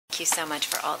Thank you so much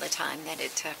for all the time that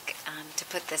it took to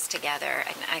put this together.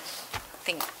 And I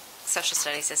think social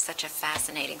studies is such a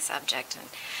fascinating subject, and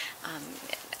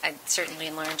I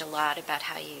certainly learned a lot about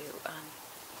how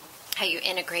you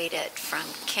integrate it from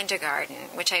kindergarten,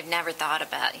 which I've never thought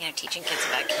about, teaching kids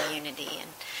about community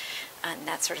and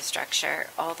that sort of structure,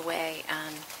 all the way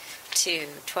to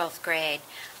 12th grade.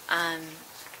 I'm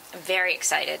very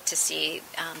excited to see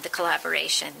the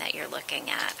collaboration that you're looking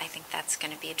at. I think that's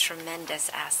going to be a tremendous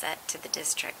asset to the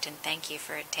district, and thank you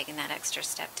for taking that extra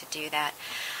step to do that.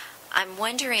 I'm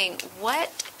wondering,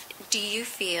 what do you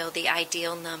feel the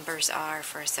ideal numbers are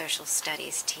for a social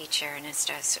studies teacher? And it's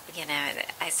just,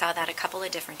 I saw that a couple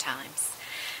of different times.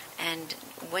 And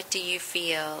what do you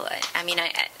feel? I mean,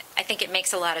 I think it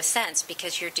makes a lot of sense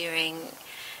because you're doing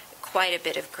quite a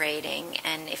bit of grading,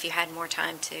 and if you had more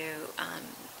time to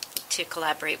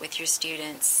collaborate with your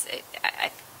students,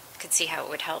 I could see how it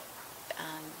would help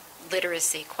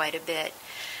literacy quite a bit.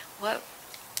 What?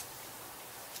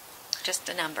 Just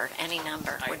a number, any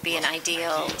number would be an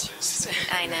ideal.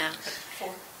 I know.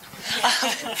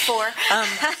 4.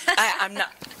 I'm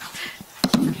not.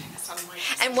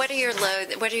 And what are your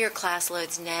load? What are your class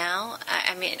loads now?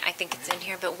 I mean, I think it's in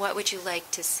here, but what would you like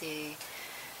to see?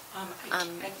 I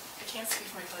can't speak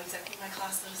for my colleagues. I think my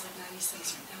class load is like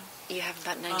 96 right now. You have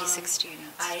about 96 students.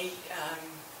 I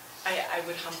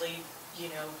would humbly,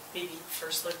 maybe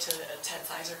first look to Ted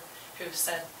Sizer, who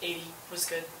said 80 was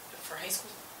good for high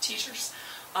school teachers.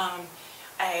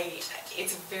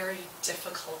 It's very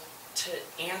difficult to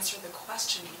answer the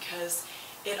question because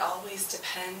it always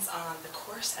depends on the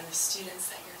course and the students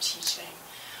that you're teaching.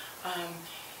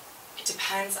 It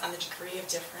depends on the degree of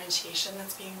differentiation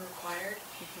that's being required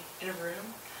in a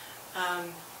room.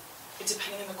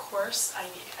 Depending on the course,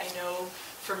 I know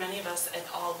for many of us at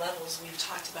all levels, we've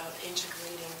talked about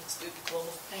integrating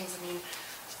global things. I mean,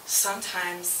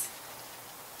 sometimes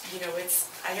I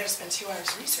got to spend 2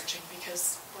 hours researching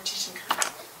because we're teaching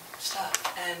current stuff,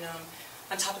 and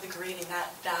on top of the grading,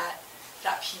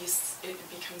 that piece, it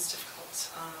becomes difficult,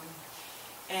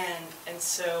 and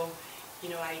so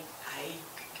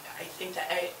I think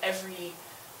that every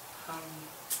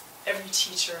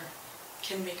teacher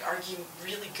can make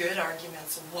really good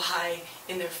arguments why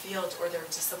in their field or their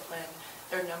discipline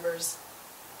their numbers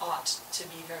ought to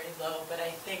be very low, but I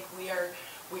think we are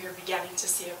beginning to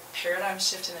see a paradigm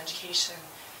shift in education,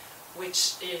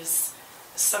 which is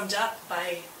summed up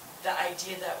by the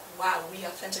idea that, wow, we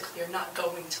authentically are not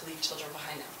going to leave children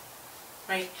behind now,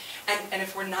 right? And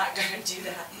if we're not going to do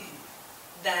that,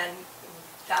 then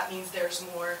that means there's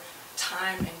more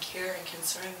time and care and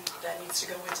concern that needs to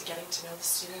go into getting to know the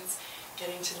students,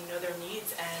 getting to know their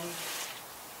needs, and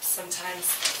sometimes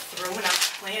throwing out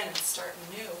the plan and starting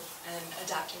new and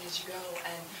adapting as you go.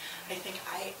 And I think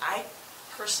I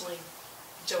personally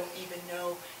don't even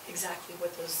know exactly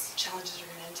what those challenges are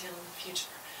going to entail in the future.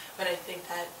 But I think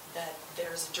that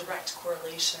there's a direct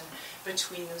correlation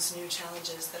between those new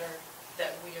challenges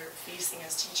that we are facing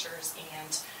as teachers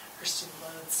and our student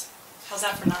loads. How's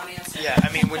that for non-answer? Yeah,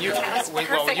 I mean, when you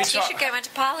you should go into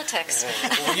politics.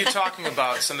 When you're talking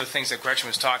about some of the things that Gretchen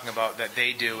was talking about that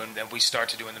they do and that we start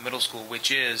to do in the middle school,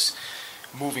 which is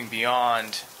moving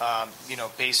beyond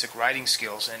basic writing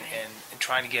skills and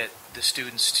trying to get the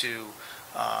students to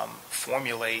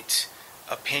formulate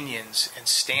opinions and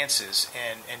stances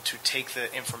and to take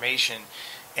the information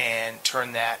and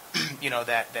turn that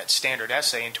that standard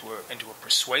essay into a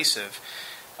persuasive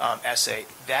essay.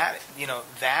 That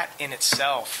in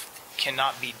itself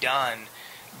cannot be done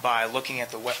by looking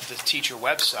at the teacher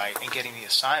website and getting the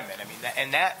assignment. I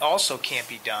mean, that also can't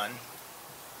be done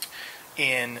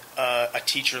in a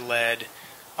teacher-led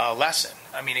lesson.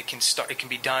 I mean, it can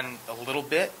be done a little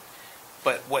bit,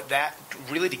 but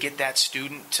to get that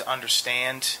student to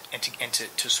understand and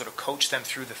to sort of coach them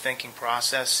through the thinking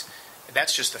process,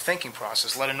 that's just the thinking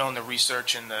process, let alone the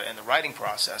research and the writing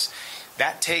process.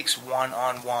 That takes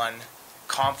one-on-one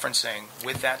conferencing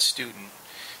with that student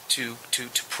to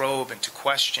probe and to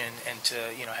question and to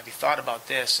have you thought about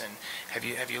this and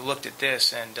have you looked at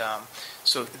this, and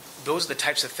so those are the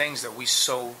types of things that we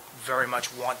so very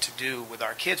much want to do with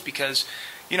our kids, because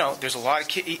there's a lot of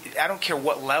kids. I don't care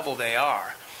what level they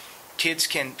are. Kids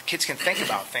can think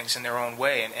about things in their own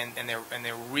way, and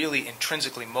they're really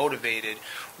intrinsically motivated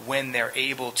when they're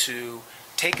able to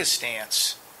take a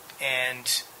stance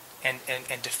and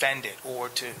defend it, or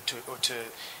to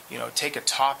take a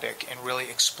topic and really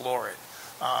explore it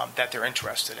that they're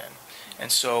interested in.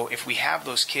 And so if we have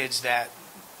those kids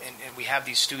and we have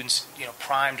these students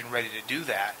primed and ready to do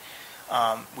that,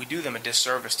 we do them a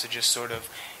disservice to just sort of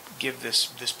give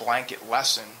this blanket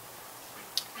lesson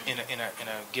in a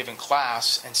given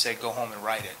class and say, go home and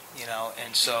write it, you know.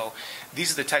 And so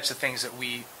these are the types of things that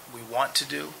we want to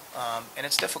do, and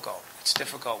it's difficult. It's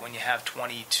difficult when you have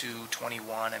 22,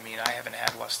 21. I mean, I haven't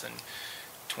had less than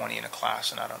 20 in a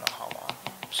class, and I don't know how long.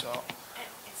 So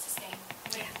it's the same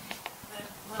with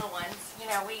the little ones. You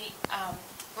know,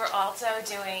 we're also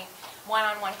doing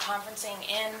one-on-one conferencing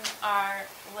in our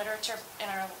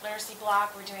literacy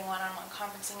block. We're doing one-on-one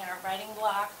conferencing in our writing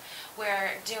block.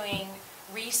 We're doing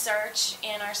research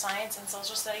in our science and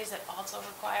social studies that also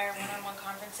require one-on-one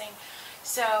conferencing.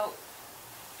 So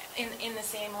in the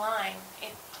same line,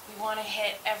 we want to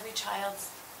hit every child's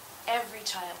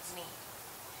need.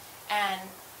 And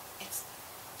it's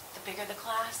the bigger the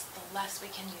class, the less we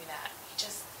can do that.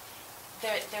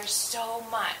 There's so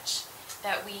much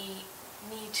that we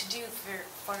need to do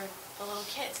for the little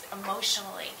kids,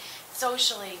 emotionally,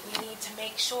 socially. We need to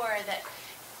make sure that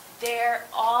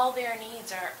all their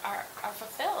needs are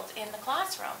fulfilled in the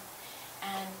classroom.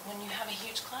 And when you have a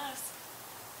huge class,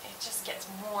 it just gets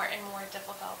more and more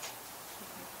difficult.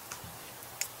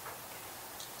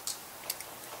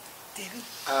 David?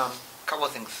 Couple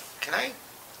of things. Can I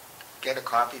get a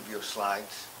copy of your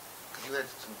slides? Because you had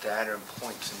some data and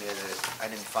points in there that I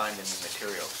didn't find in the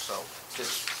materials. So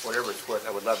just whatever it's worth,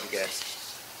 I would love to get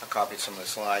a copy of some of the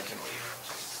slides.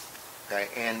 Okay.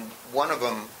 And one of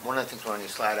the things on your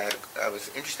slide I was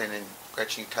interested in,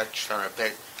 Gretchen, you touched on it a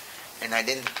bit, and I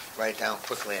didn't write it down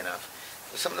quickly enough.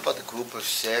 There's something about the group of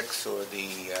six or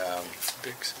the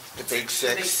big six. Big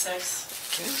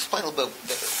Six. Can you explain a little bit,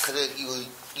 because you were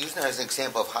using it as an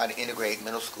example of how to integrate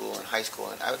middle school and high school,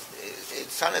 and it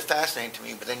sounded fascinating to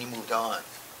me, but then you moved on.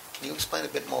 Can you explain a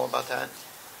bit more about that?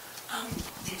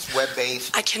 It's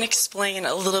web-based. I can explain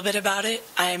a little bit about it.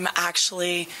 I'm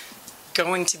actually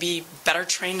going to be better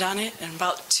trained on it in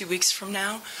about 2 weeks from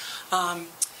now.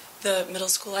 The middle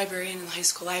school librarian and the high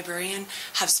school librarian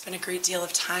have spent a great deal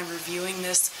of time reviewing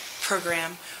this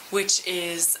program, which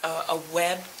is a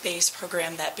web-based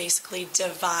program that basically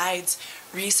divides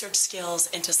research skills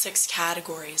into 6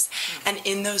 categories. And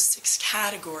in those 6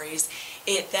 categories,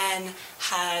 it then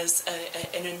has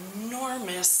an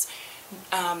enormous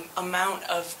amount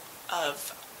of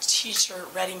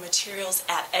teacher-ready materials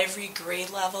at every grade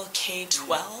level,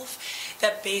 K-12,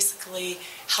 that basically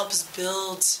helps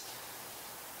build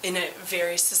in a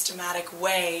very systematic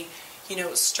way,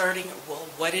 starting, well,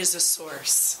 what is a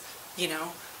source?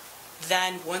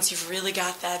 Then once you've really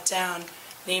got that down,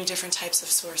 name different types of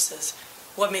sources.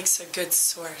 What makes a good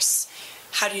source?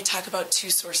 How do you talk about 2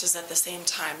 sources at the same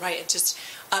time, right? It just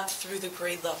up through the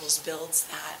grade levels builds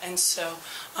that. And so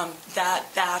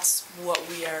that's what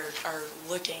we are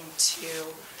looking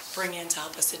to bring in to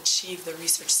help us achieve the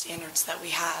research standards that we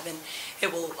have. And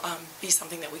it will be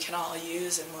something that we can all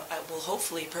use, and will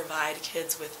hopefully provide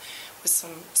kids with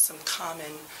some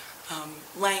common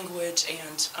language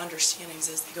and understandings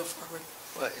as they go forward.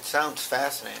 Well, it sounds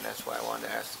fascinating. That's why I wanted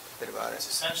to ask a bit about it. It's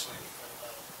essentially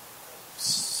a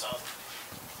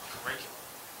sub-curriculum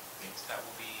that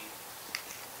will be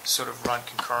sort of run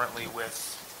concurrently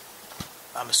with,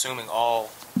 I'm assuming, all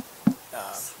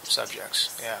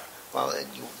subjects. Yeah. Well,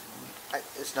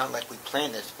 it's not like we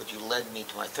planned this, but you led me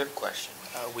to my third question.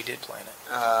 We did plan it.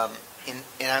 And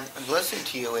I'm listening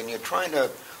to you, and you're trying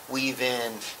to weave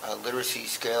in literacy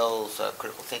skills,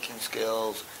 critical thinking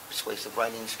skills, persuasive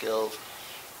writing skills,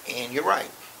 and you're right.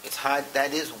 It's hard.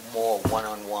 That is more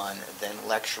one-on-one than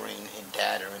lecturing in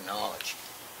data and knowledge.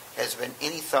 Has there been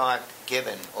any thought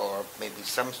given, or maybe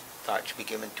some thought should be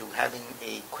given, to having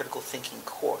a critical thinking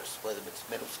course, whether it's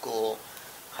middle school,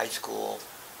 high school,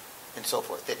 and so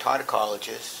forth? They're taught at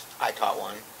colleges. I taught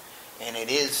one, and it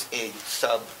is a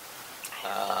sub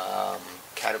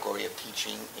category of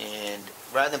teaching. And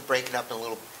rather than breaking up in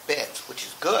little bits, which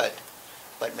is good,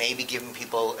 but maybe giving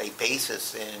people a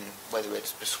basis in whether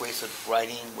it's persuasive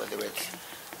writing, whether it's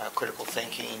critical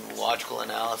thinking, logical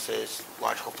analysis,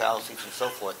 logical fallacies, and so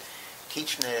forth,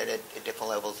 teaching it at different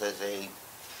levels as a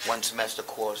one-semester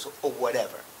course or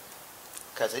whatever.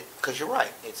 Because you're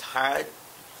right, it's hard.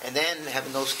 And then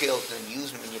having those skills and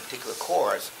using them in your particular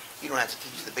course, you don't have to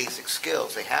teach the basic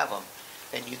skills. They have them,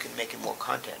 and you can make it more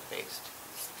content-based.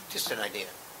 Just an idea.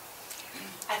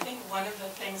 I think one of the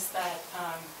things that,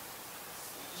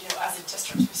 as a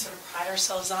district, we sort of pride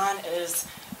ourselves on is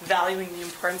valuing the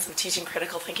importance of teaching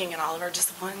critical thinking in all of our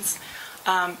disciplines.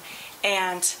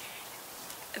 And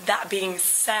that being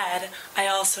said, I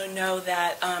also know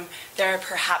that there are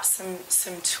perhaps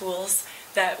some tools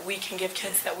that we can give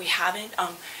kids that we haven't.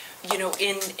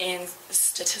 In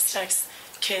statistics,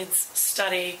 kids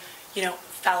study,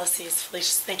 fallacies,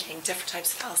 fallacious thinking, different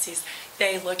types of fallacies.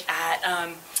 They look at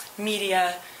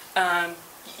media,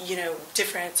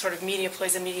 different sort of media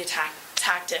ploys and media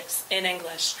tactics in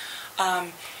English.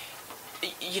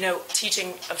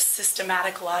 Teaching of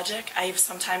systematic logic. I've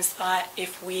sometimes thought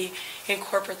if we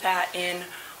incorporate that in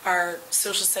our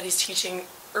social studies teaching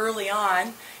early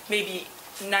on, maybe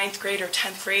 9th grade or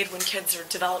 10th grade when kids are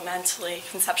developmentally,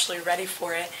 conceptually ready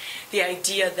for it, the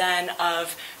idea then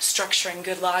of structuring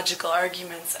good logical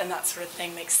arguments and that sort of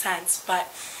thing makes sense.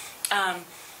 But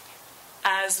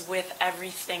as with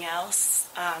everything else,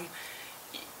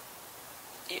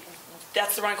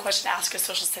 that's the wrong question to ask a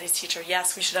social studies teacher.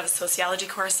 Yes, we should have a sociology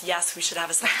course. Yes, we should have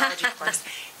a psychology course.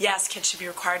 Yes, kids should be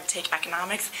required to take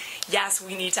economics. Yes,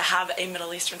 we need to have a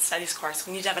Middle Eastern studies course.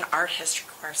 We need to have an art history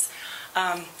course.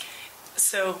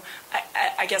 So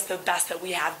I guess the best that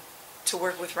we have to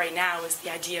work with right now is the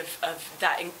idea of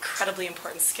that incredibly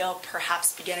important skill,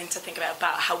 perhaps beginning to think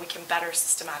about how we can better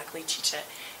systematically teach it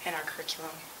in our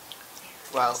curriculum.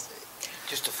 Well,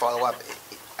 just to follow up,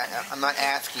 I'm not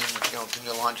asking, give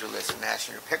you a laundry list and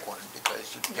asking you to pick one,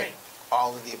 because you pick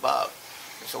all of the above,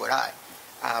 and so would I.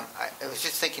 I was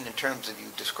just thinking in terms of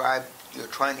you're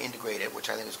trying to integrate it, which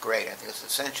I think is great. I think it's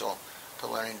essential to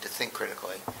learning to think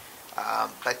critically.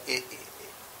 But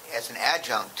as an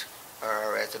adjunct,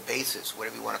 or as a basis,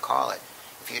 whatever you want to call it,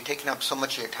 if you're taking up so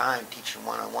much of your time teaching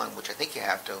one-on-one, which I think you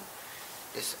have to,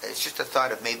 it's just a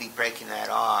thought of maybe breaking that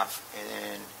off and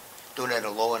then doing it at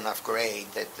a low enough grade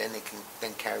that then they can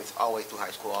then carry all the way through high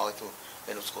school, all the way through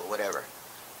middle school, whatever.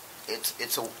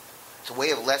 It's a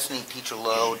way of lessening teacher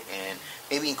load and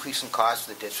maybe increasing costs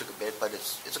to the district a bit, but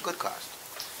it's a good cost.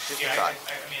 Just a thought.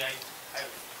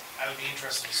 I would be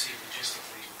interested to see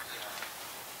logistically,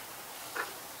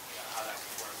 how that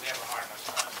could work. We have a hard enough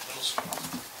time in middle school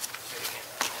fitting in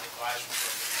an advisory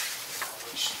program,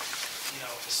 which,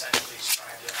 essentially is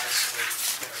trying to isolate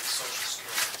very social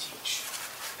skills and teach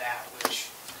that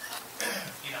which,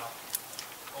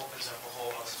 opens up a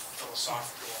whole other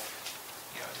philosophical,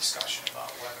 discussion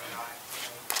about whether or not,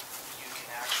 you can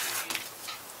actually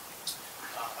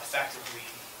effectively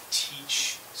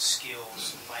teach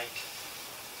skills like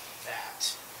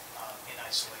that in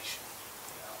isolation.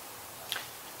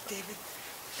 David,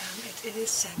 it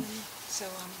is 7, so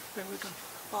where we're going.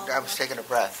 I was taking a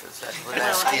breath. Would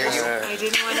that scare you? I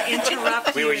didn't want to interrupt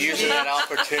you. We were using that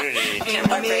opportunity. In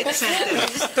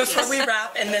mid-sentence. Before we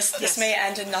wrap, and this may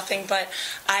end in nothing, but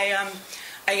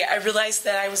I realized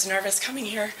that I was nervous coming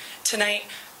here tonight,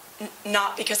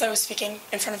 not because I was speaking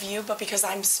in front of you, but because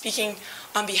I'm speaking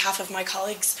on behalf of my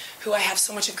colleagues who I have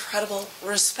so much incredible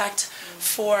respect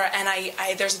for, and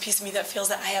there's a piece of me that feels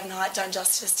that I have not done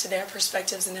justice to their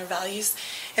perspectives and their values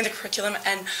in the curriculum,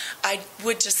 and I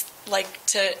would just like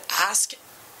to ask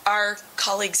our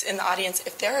colleagues in the audience,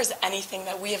 if there is anything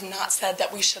that we have not said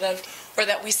that we should have, or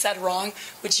that we said wrong,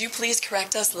 would you please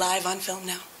correct us live on film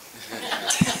now?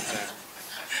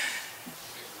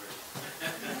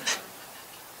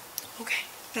 Okay.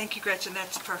 Thank you, Gretchen.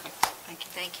 That's perfect. Thank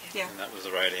you. Thank you. Yeah. And that was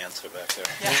the right answer back there.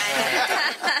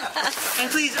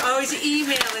 And please always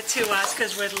email it to us,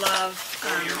 because we'd love to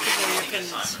hear your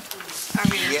opinions.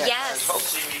 Yes.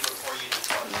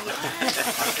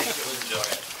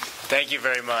 Thank you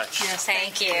very much. Yes,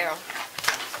 Thank you.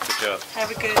 Good job. Have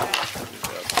a good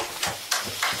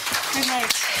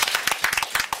night.